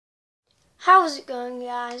How's it going,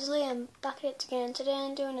 guys? Liam back at it again. Today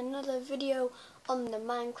I'm doing another video on the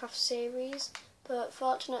Minecraft series, but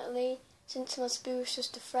fortunately, since my Spoo's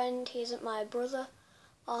just a friend, he isn't my brother,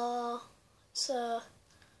 or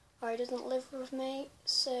he doesn't live with me,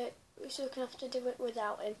 so we're just gonna have to do it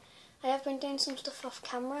without him. I have been doing some stuff off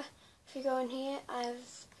camera. If you go in here,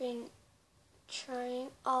 I've been trying.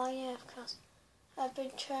 Oh yeah, of course. I've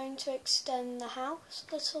been trying to extend the house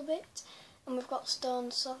a little bit. And we've got stone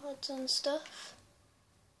swords and stuff.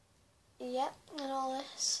 Yep, and all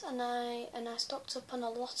this. And I stocked up on a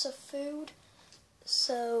lot of food.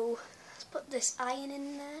 So let's put this iron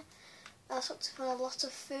in there. I stocked up on a lot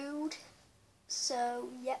of food. So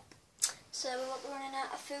yep. So we won't be running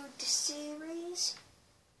out of food this series.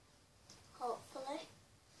 Hopefully.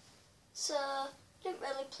 So didn't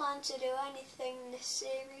really plan to do anything this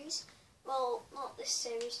series. Well, not this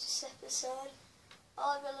series, this episode.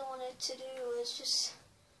 All I really wanted to do was just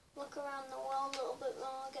look around the world a little bit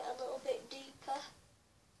more, get a little bit deeper.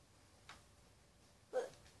 But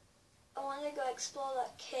I want to go explore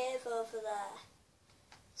that cave over there.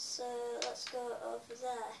 So let's go over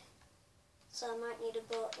there. So I might need a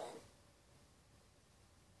boat then.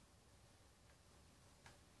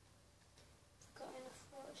 Got enough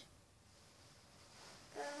wood.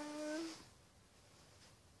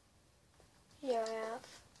 Here I have.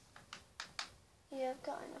 Yeah, I've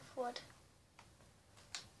got enough wood.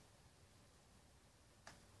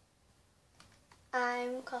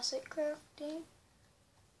 I'm classic crafting.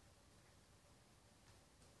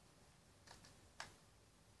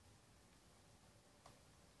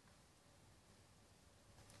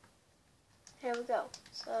 Here we go.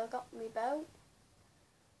 So I got my boat.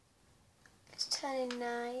 It's turning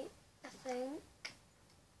night, I think.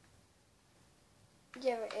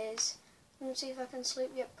 Yeah, it is. Let me see if I can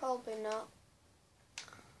sleep yet. Probably not.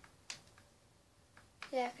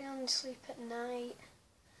 Yeah, I can only sleep at night.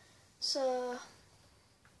 So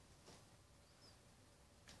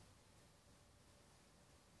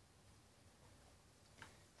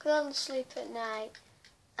I can only sleep at night,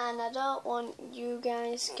 and I don't want you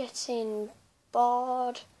guys getting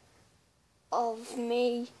bored of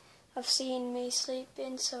me. I've seen me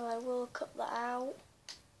sleeping, so I will cut that out.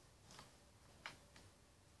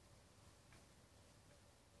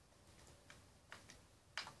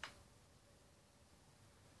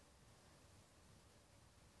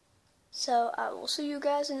 So I will see you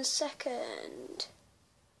guys in a second.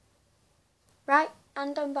 Right,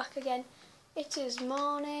 and I'm back again. It is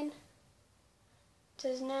morning. It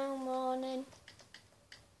is now morning.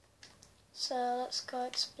 So let's go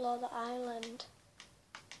explore the island.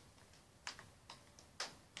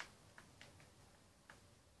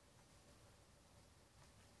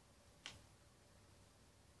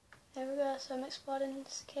 There we go, so I'm exploring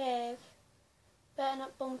this cave. Better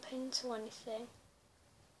not bump into anything.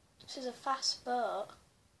 This is a fast boat.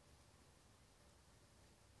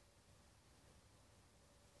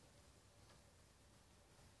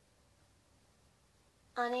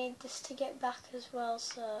 I need this to get back as well,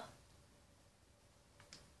 so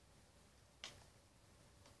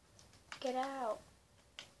get out.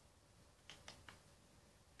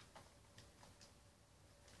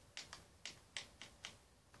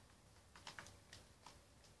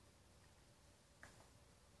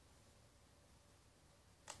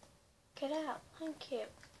 Get out, thank you.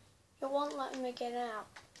 It won't let me get out.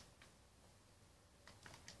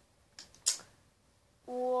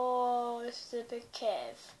 Whoa, this is a big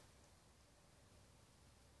cave.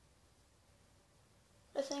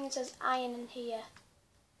 The thing says iron in here.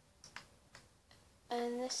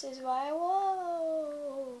 And this is why,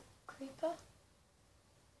 whoa, creeper.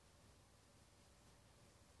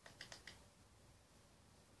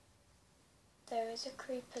 There is a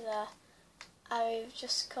creeper there. I've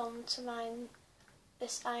just come to mine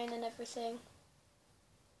this iron and everything.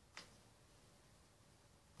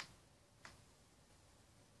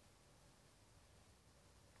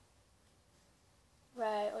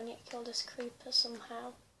 Right, I need to kill this creeper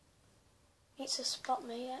somehow. Needs to spot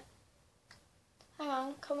me yet. Hang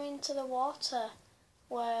on, come into the water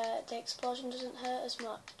where the explosion doesn't hurt as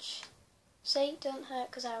much. See, it doesn't hurt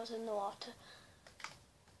because I was in the water.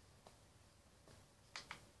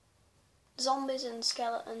 Zombies and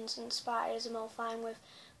skeletons and spiders I'm all fine with,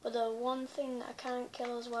 but the one thing that I can't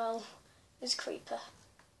kill as well is creeper.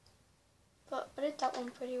 But I did that one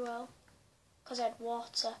pretty well because I had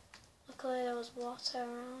water. Luckily there was water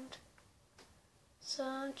around. So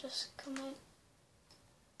I'm just coming,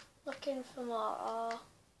 looking for more ore.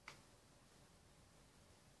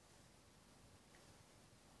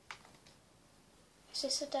 Is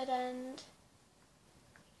this a dead end?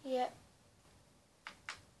 Yep.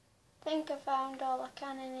 I think I found all I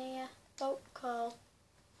can in here. Oh, coal.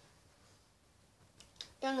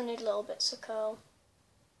 You only need little bits of coal.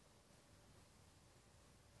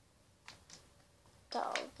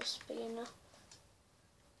 That'll just be enough.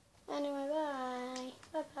 Anyway, bye.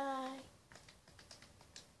 Bye-bye.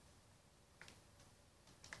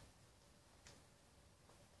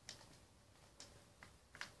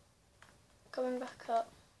 Coming back up.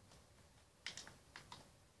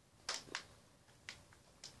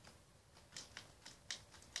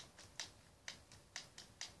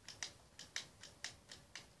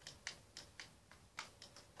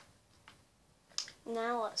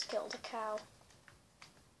 Now let's kill the cow.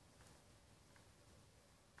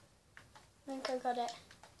 I think I got it.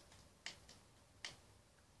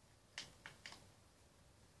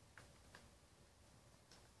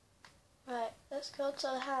 Right, let's go to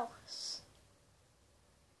the house.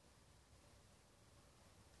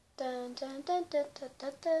 Dun dun dun dun dun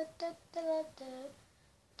dun dun dun dun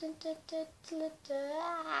dun dun dun dun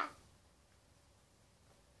dun.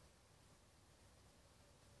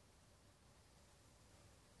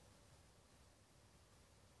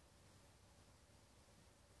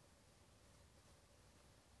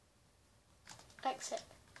 Exit.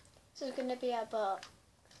 This is going to be our boat.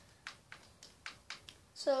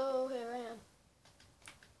 So here I am.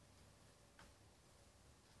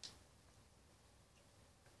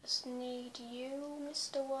 Just need you,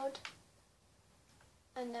 Mr. Wood,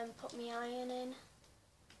 and then put me iron in.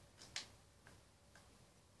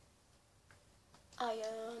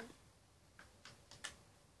 Iron.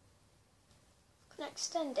 Can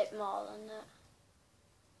extend it more than that.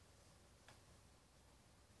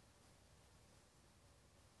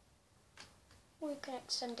 We can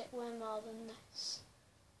extend it way more than this.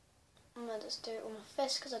 I'm going to just do it with my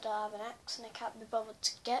fist because I don't have an axe and I can't be bothered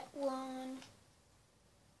to get one.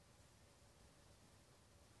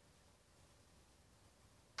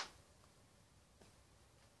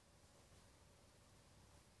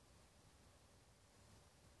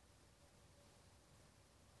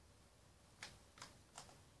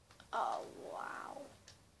 Oh, wow.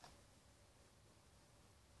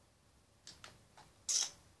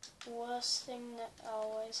 Worst thing that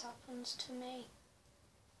always happens to me.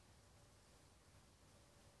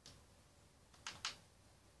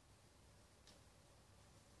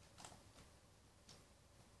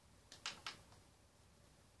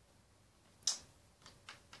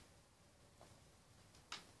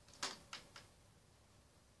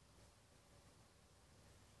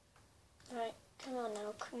 Right, come on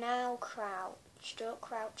now. Now crouch. Don't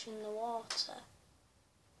crouch in the water,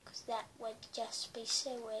 because that would just be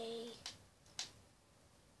silly.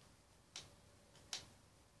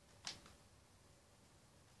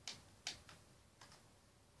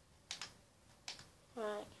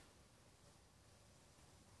 Right.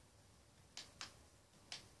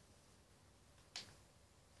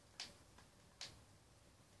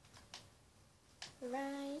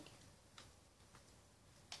 Right.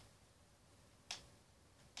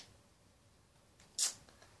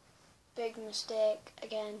 Big mistake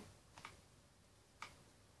again.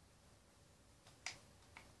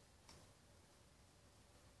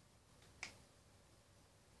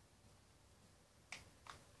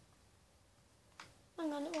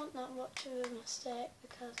 Hang on, it wasn't that much of a mistake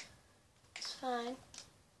because it's fine.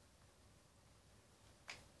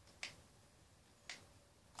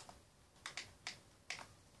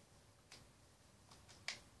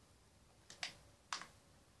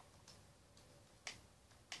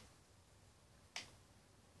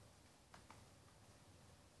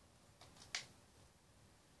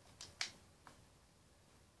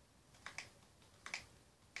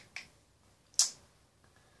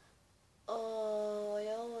 Oh, I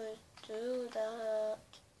always do that.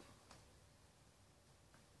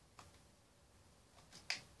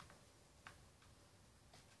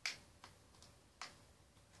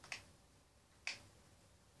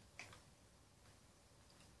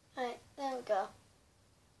 Right, there we go.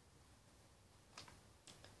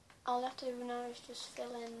 All I have to do now is just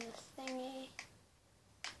fill in the thingy.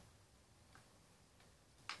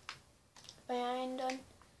 My iron done.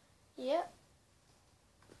 Yep.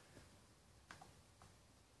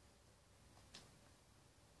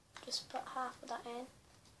 Just put half of that in.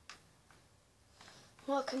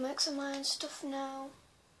 Well, I can make some iron stuff now.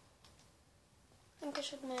 I think I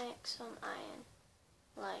should make some iron.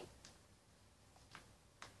 Like,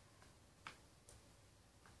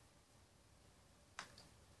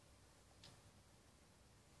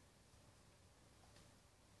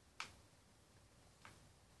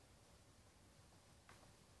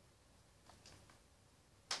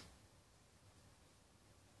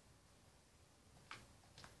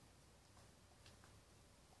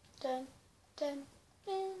 Dun, dun,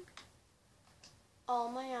 dun. All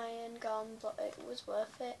my iron gone, but it was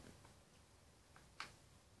worth it.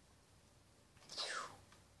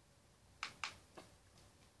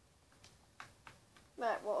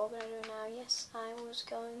 Right, what we're going to do now? Yes, I was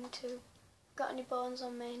going to... Got any bones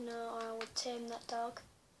on me? No, or I would tame that dog.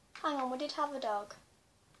 Hang on, we did have a dog.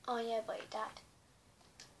 Oh yeah, but he died.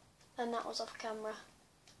 And that was off camera.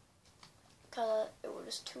 Because it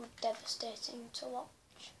was too devastating to watch.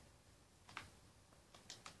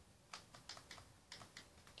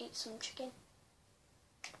 Eat some chicken.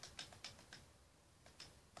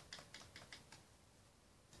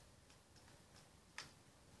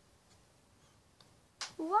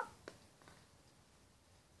 What?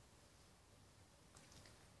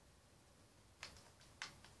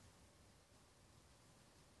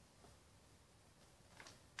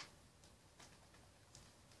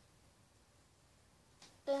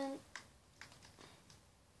 Then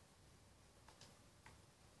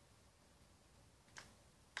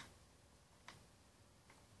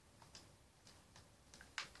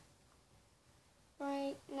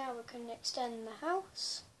right, now we can extend the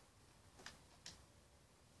house.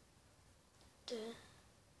 Duh.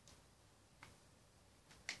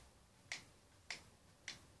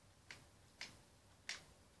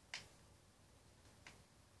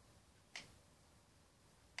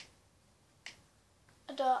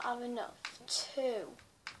 I don't have enough. 2.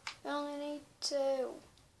 We only need 2.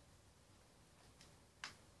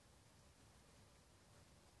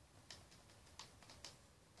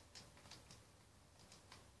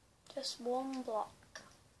 Just 1 block.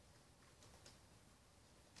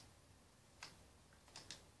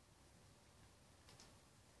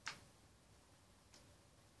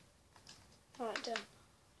 Right, done.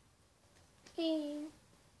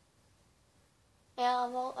 Yeah,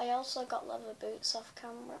 I also got leather boots off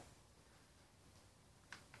camera.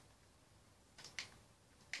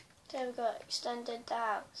 There we go, extended the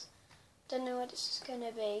house. Don't know what this is going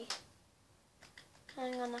to be.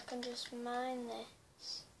 Hang on, I can just mine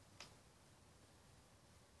this.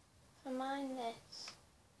 If I mine this,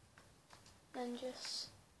 then just...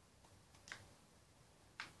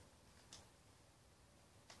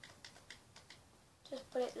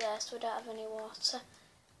 put it there so we don't have any water.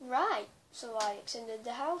 Right, so I extended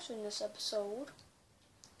the house in this episode.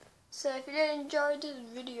 So if you did enjoy this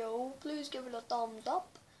video, please give it a thumbs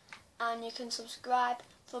up. And you can subscribe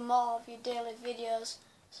for more of your daily videos.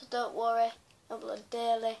 So don't worry, I upload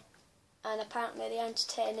daily. And apparently they're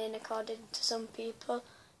entertaining according to some people.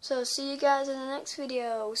 So see you guys in the next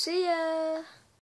video. See ya!